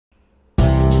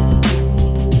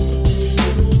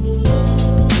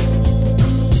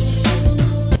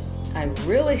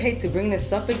hate to bring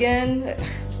this up again.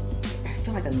 I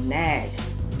feel like a nag.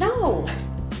 No,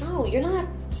 you're not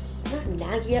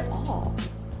naggy at all.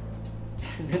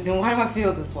 Then why do I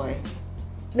feel this way?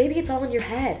 Maybe it's all in your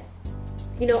head.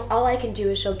 You know, all I can do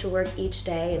is show up to work each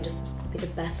day and just be the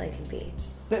best I can be.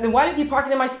 Then why do you keep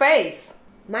parking in my space?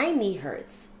 My knee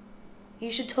hurts.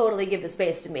 You should totally give the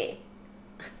space to me.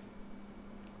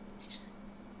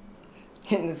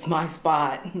 And it's my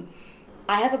spot.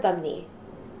 I have a bum knee.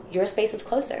 Your space is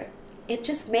closer. It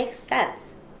just makes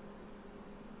sense.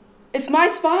 It's my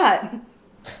spot.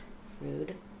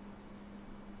 Rude.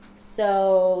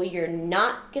 So you're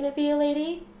not gonna be a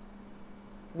lady?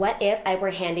 What if I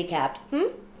were handicapped?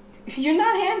 You're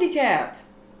not handicapped.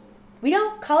 We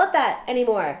don't call it that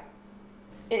anymore.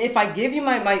 If I give you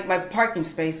my parking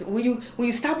space, will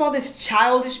you stop all this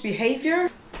childish behavior?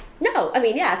 No, I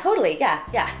mean, yeah, totally, yeah.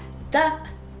 Duh.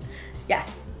 Yeah.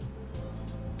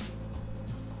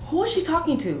 Who is she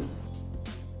talking to?